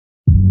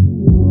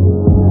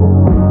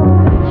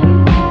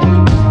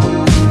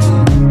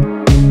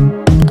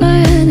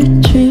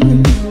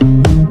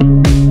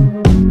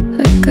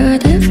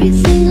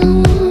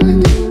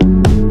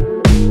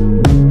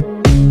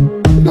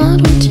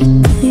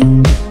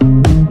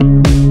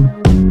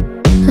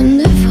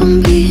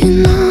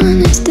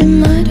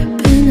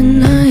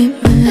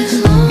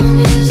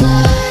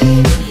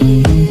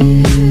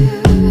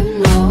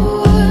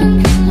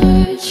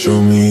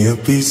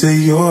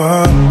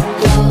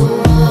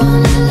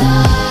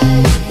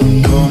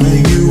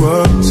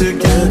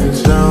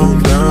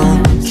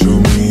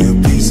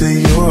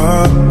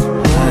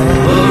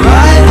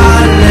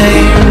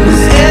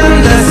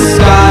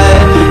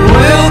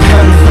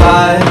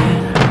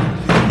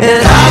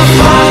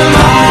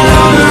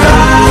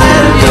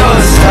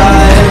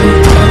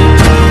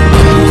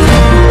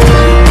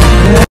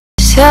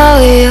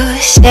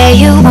say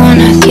you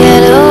wanna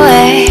get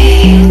away.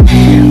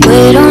 We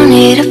don't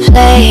need a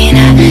plane, I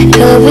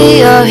could be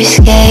your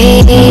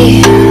escape.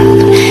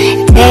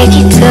 Take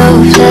you to a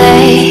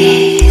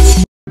place.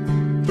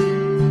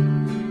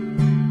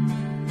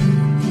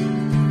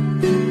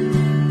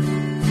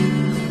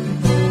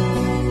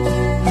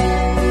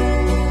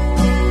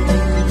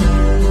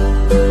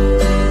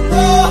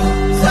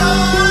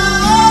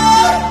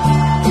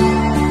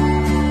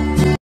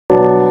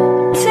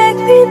 Take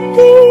me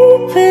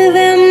deeper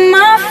than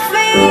my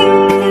feet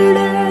could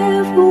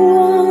ever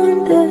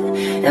wander,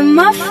 and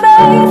my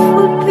faith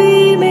would be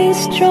made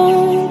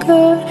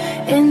stronger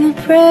in the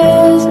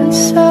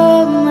presence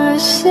of my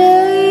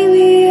Savior.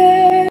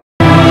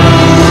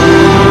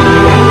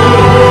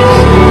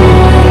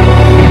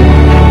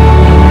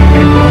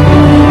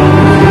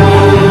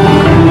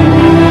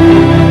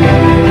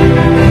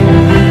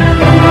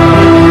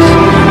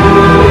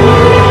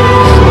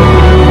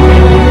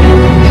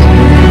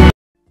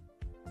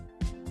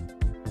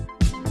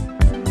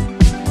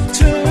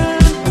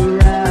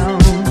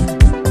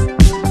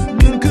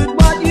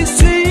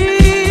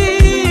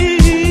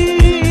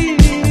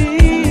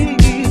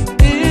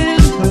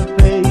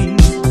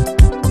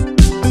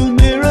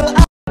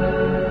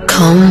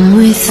 Come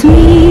with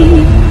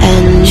me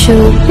and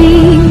you'll be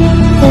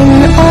in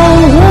a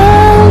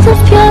world of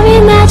pure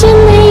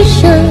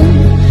imagination.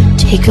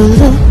 Take a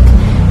look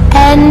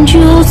and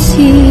you'll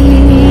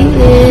see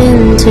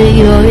into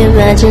your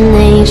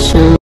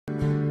imagination.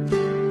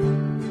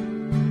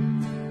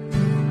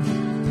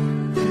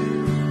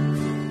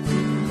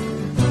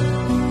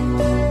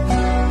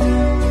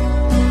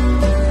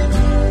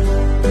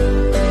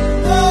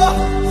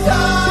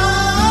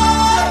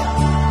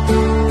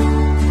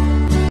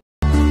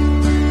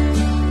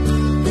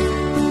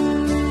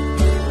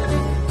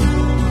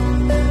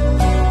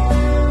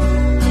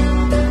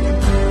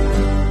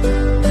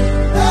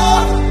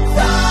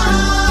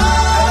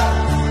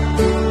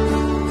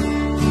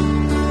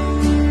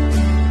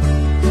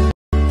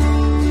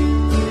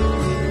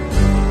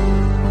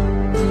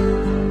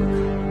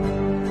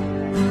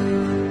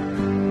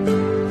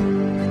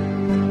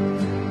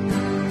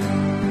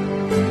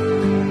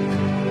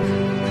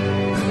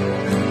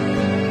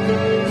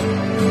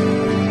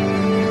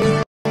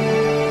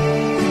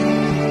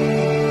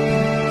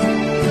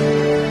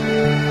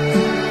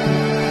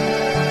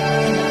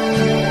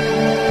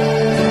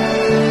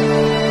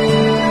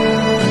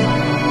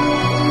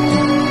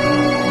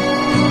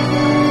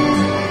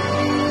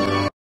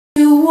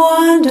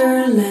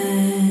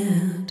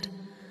 Wonderland,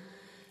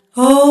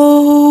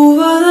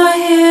 over the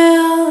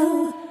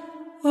hill,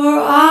 or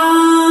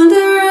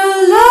under a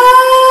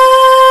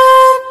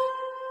line,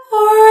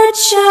 or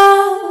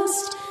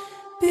just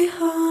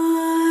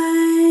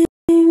behind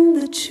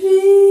the tree.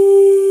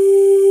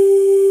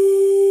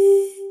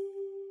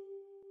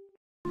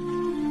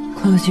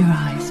 Close your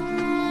eyes.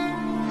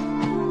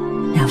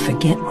 Now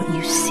forget what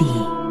you see.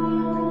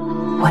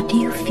 What do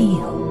you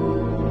feel?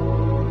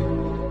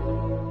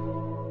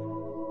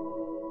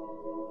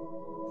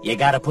 You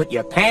gotta put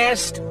your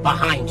past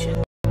behind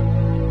you.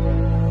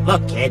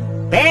 Look, kid,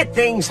 bad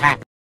things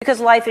happen. Because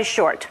life is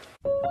short.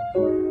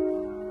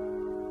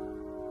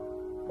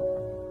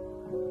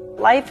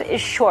 Life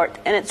is short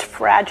and it's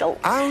fragile.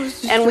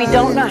 And we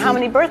don't know how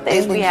many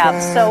birthdays we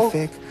have, so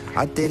we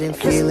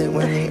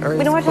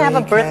don't have to have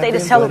a birthday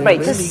to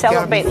celebrate, just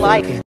celebrate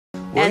life.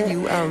 And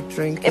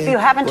if you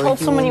haven't told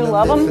someone you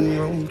love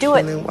them, do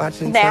it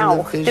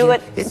now. Do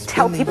it,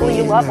 tell people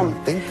you love them.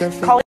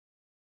 Call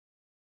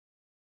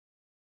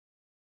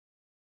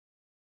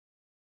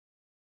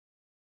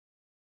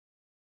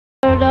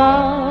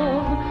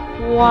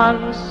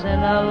once in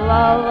a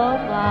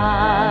lullaby,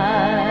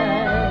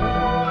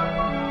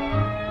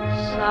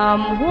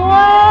 somewhere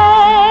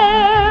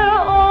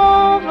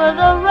over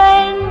the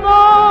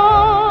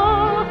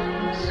rainbow,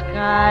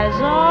 skies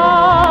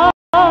are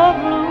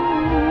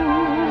blue,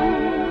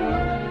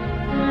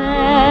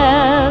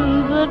 and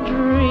the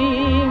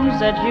dreams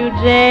that you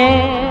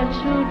dare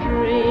to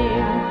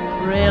dream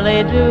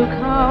really do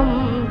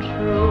come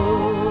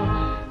true.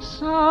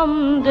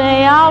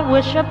 Someday I'll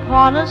wish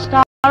upon a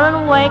star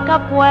and wake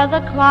up where the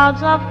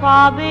clouds are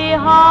far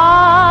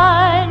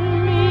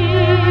behind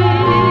me,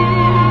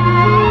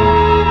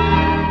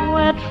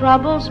 where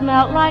troubles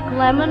melt like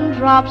lemon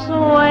drops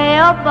away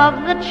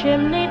above the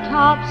chimney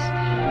tops.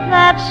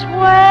 That's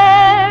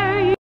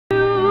where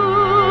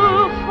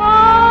you'll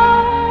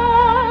find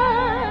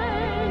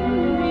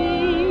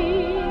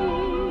me,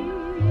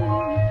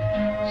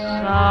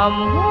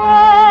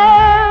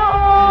 somewhere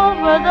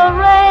over the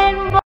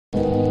rainbow.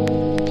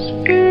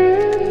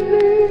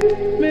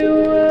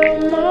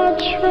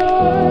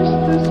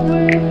 Trust is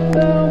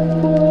without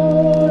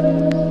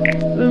borders.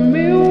 Let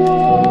me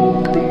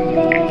walk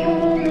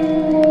upon the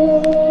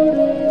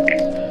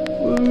waters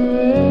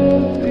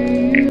wherever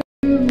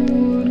you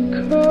would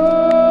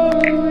call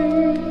me.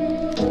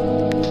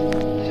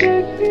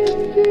 Take me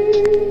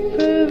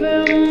deeper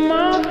than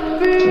my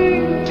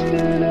feet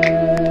could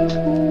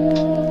ever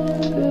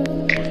wander,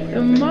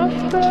 and my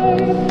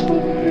faith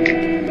would be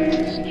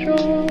made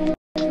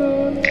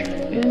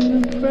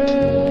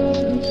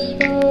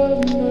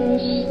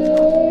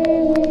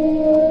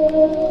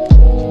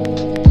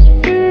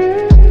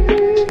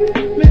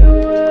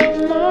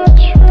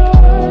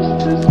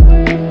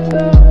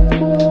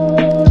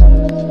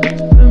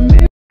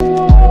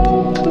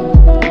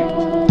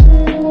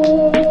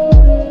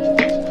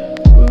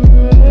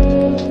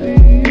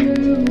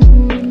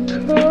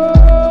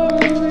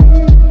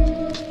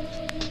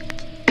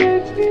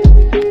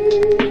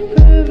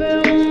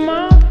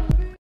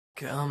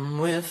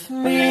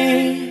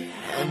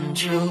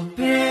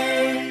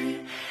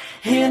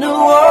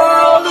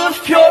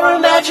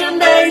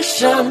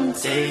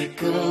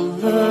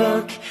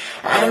look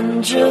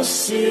and you'll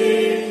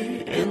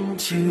see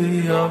into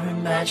your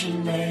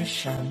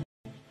imagination.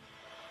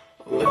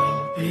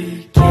 We'll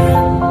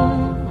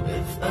begin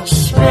with a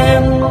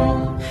spin,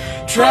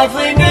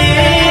 traveling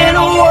in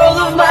a world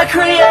of my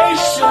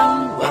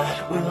creation.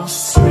 What we'll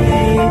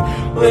see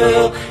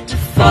will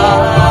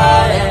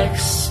defy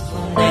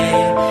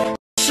explanation.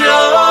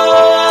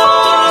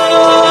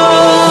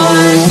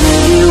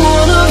 Maybe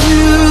one of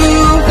you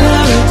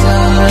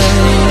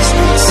paradise,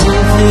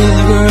 simply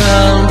the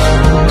ground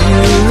for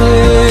you.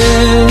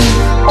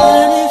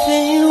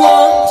 Anything you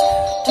want,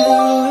 do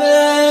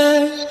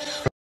it.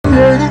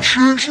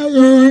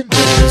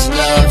 There's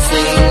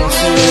nothing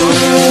to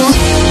lose.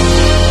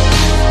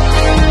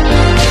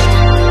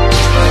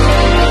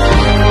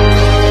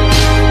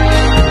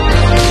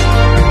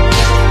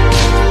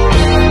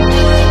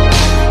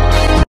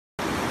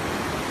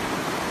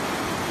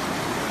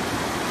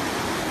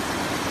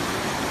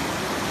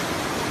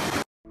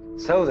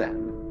 So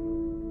then,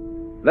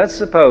 let's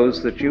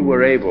suppose that you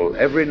were able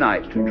every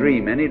night to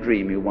dream any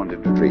dream you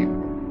wanted to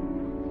dream.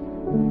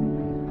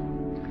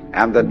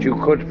 And that you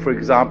could, for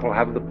example,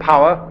 have the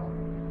power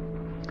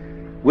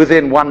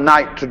within one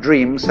night to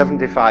dream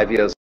 75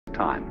 years of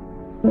time,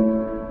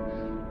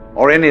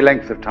 or any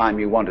length of time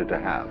you wanted to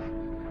have.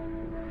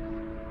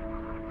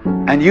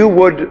 And you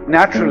would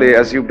naturally,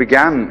 as you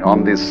began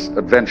on this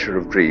adventure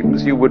of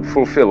dreams, you would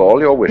fulfill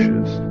all your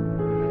wishes.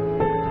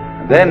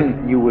 And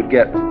then you would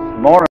get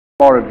more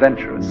more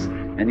adventurous,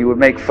 and you would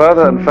make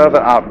further and further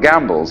out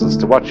gambles as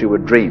to what you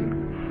would dream.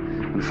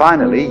 And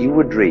finally, you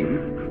would dream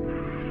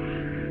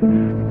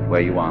where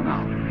you are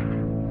now.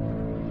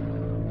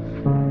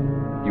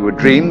 You would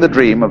dream the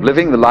dream of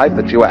living the life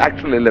that you are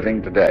actually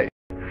living today.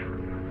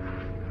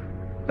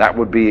 That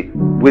would be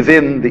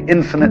within the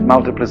infinite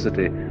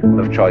multiplicity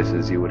of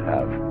choices you would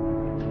have.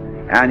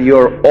 And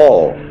you're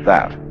all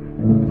that,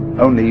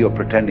 only you're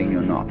pretending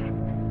you're not.